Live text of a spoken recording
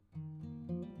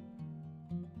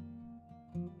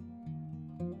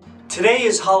Today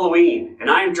is Halloween, and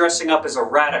I am dressing up as a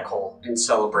radical in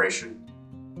celebration.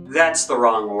 That's the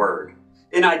wrong word.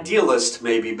 An idealist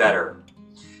may be better.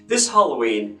 This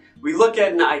Halloween, we look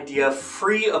at an idea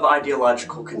free of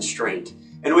ideological constraint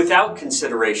and without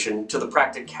consideration to the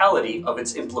practicality of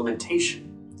its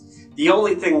implementation. The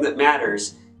only thing that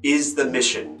matters is the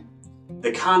mission.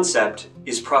 The concept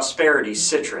is Prosperity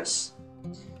Citrus.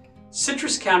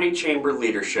 Citrus County Chamber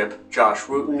leadership, Josh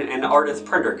Wooten and Ardith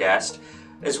Prendergast,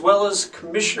 as well as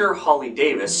Commissioner Holly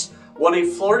Davis, won a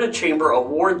Florida Chamber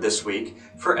Award this week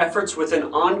for efforts with an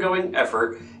ongoing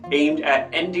effort aimed at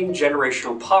ending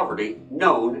generational poverty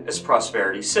known as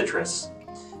Prosperity Citrus.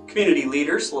 Community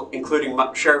leaders, including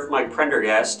Sheriff Mike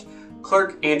Prendergast,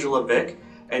 Clerk Angela Vick,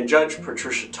 and Judge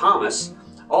Patricia Thomas,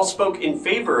 all spoke in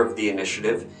favor of the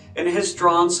initiative, and it has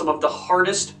drawn some of the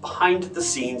hardest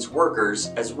behind-the-scenes workers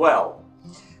as well.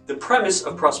 The premise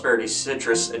of Prosperity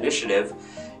Citrus initiative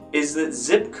is that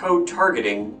zip code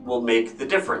targeting will make the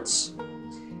difference.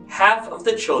 Half of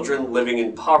the children living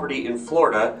in poverty in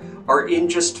Florida are in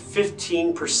just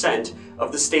 15%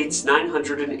 of the state's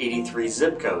 983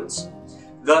 zip codes.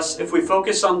 Thus, if we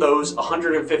focus on those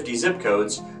 150 zip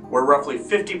codes, where roughly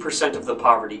 50% of the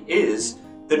poverty is,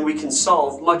 then we can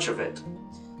solve much of it.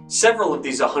 Several of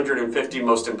these 150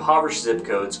 most impoverished zip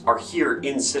codes are here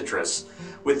in Citrus,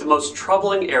 with the most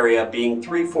troubling area being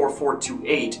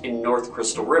 34428 in North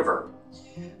Crystal River.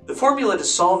 The formula to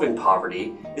solving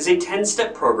poverty is a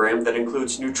 10-step program that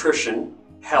includes nutrition,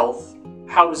 health,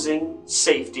 housing,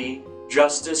 safety,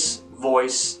 justice,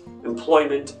 voice,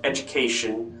 employment,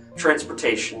 education,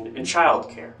 transportation, and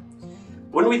childcare.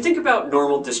 When we think about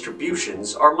normal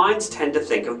distributions, our minds tend to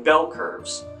think of bell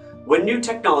curves. When new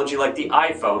technology like the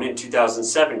iPhone in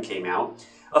 2007 came out,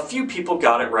 a few people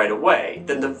got it right away,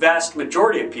 then the vast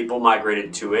majority of people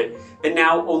migrated to it, and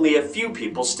now only a few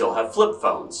people still have flip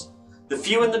phones. The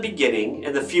few in the beginning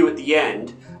and the few at the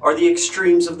end are the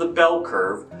extremes of the bell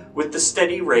curve, with the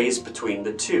steady raise between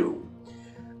the two.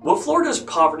 What Florida's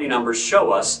poverty numbers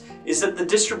show us is that the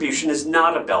distribution is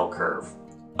not a bell curve.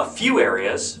 A few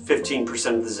areas,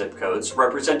 15% of the zip codes,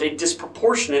 represent a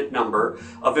disproportionate number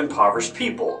of impoverished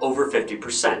people, over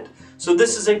 50%, so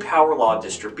this is a power law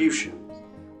distribution.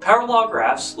 Power law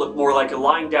graphs look more like a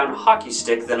lying down hockey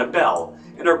stick than a bell,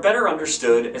 and are better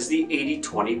understood as the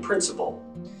 80-20 principle.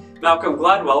 Malcolm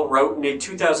Gladwell wrote in a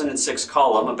 2006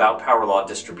 column about power law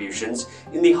distributions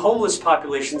in the homeless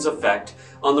population's effect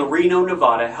on the Reno,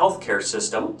 Nevada healthcare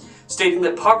system, stating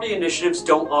that poverty initiatives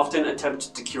don't often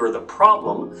attempt to cure the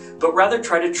problem, but rather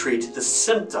try to treat the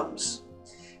symptoms.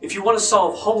 If you want to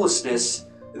solve homelessness,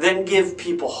 then give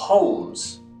people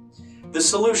homes. The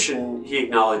solution, he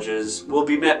acknowledges, will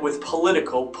be met with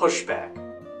political pushback.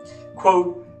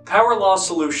 Quote, power law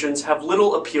solutions have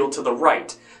little appeal to the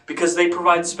right because they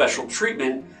provide special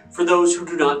treatment for those who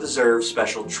do not deserve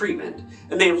special treatment,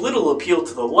 and they have little appeal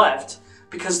to the left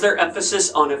because their emphasis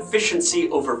on efficiency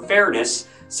over fairness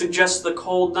suggests the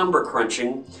cold number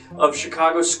crunching of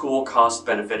Chicago school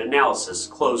cost-benefit analysis,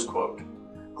 close quote.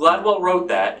 Gladwell wrote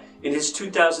that in his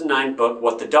 2009 book,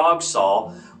 What the Dog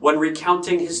Saw, when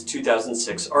recounting his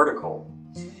 2006 article.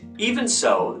 Even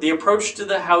so, the approach to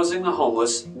the housing the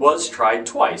homeless was tried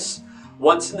twice,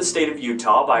 once in the state of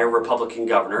Utah by a Republican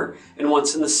governor, and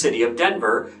once in the city of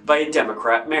Denver by a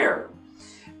Democrat mayor.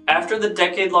 After the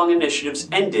decade-long initiatives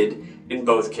ended, in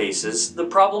both cases, the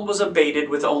problem was abated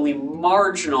with only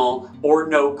marginal or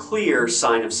no clear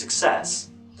sign of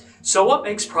success. So what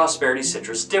makes Prosperity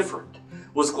Citrus different?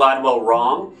 Was Gladwell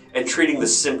wrong, and treating the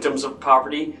symptoms of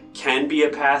poverty can be a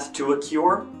path to a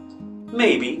cure?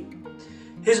 Maybe.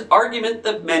 His argument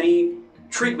that many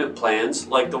treatment plans,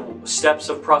 like the steps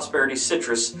of Prosperity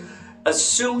Citrus,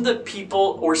 assume that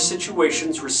people or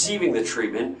situations receiving the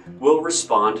treatment will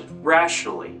respond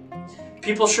rationally.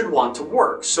 People should want to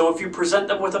work, so if you present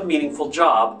them with a meaningful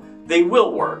job, they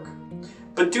will work.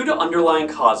 But due to underlying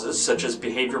causes such as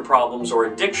behavior problems or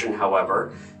addiction,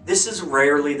 however, this is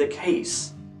rarely the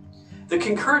case. The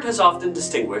Concurrent has often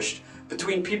distinguished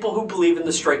between people who believe in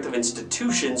the strength of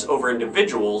institutions over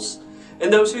individuals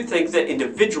and those who think that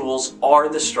individuals are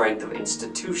the strength of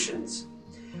institutions.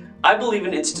 I believe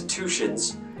in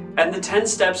institutions, and the 10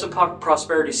 steps of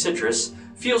Prosperity Citrus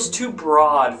feels too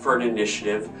broad for an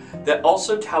initiative that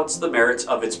also touts the merits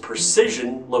of its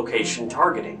precision location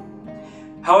targeting.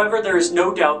 However, there is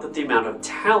no doubt that the amount of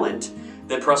talent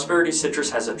that Prosperity Citrus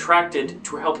has attracted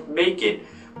to help make it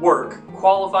work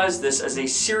qualifies this as a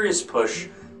serious push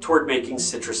toward making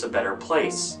Citrus a better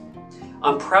place.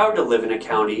 I'm proud to live in a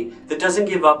county that doesn't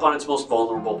give up on its most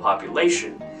vulnerable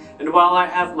population, and while I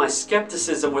have my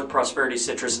skepticism with Prosperity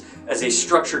Citrus as a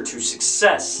structure to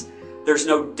success, there's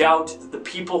no doubt that the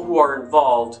people who are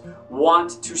involved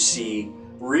want to see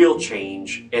real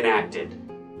change enacted.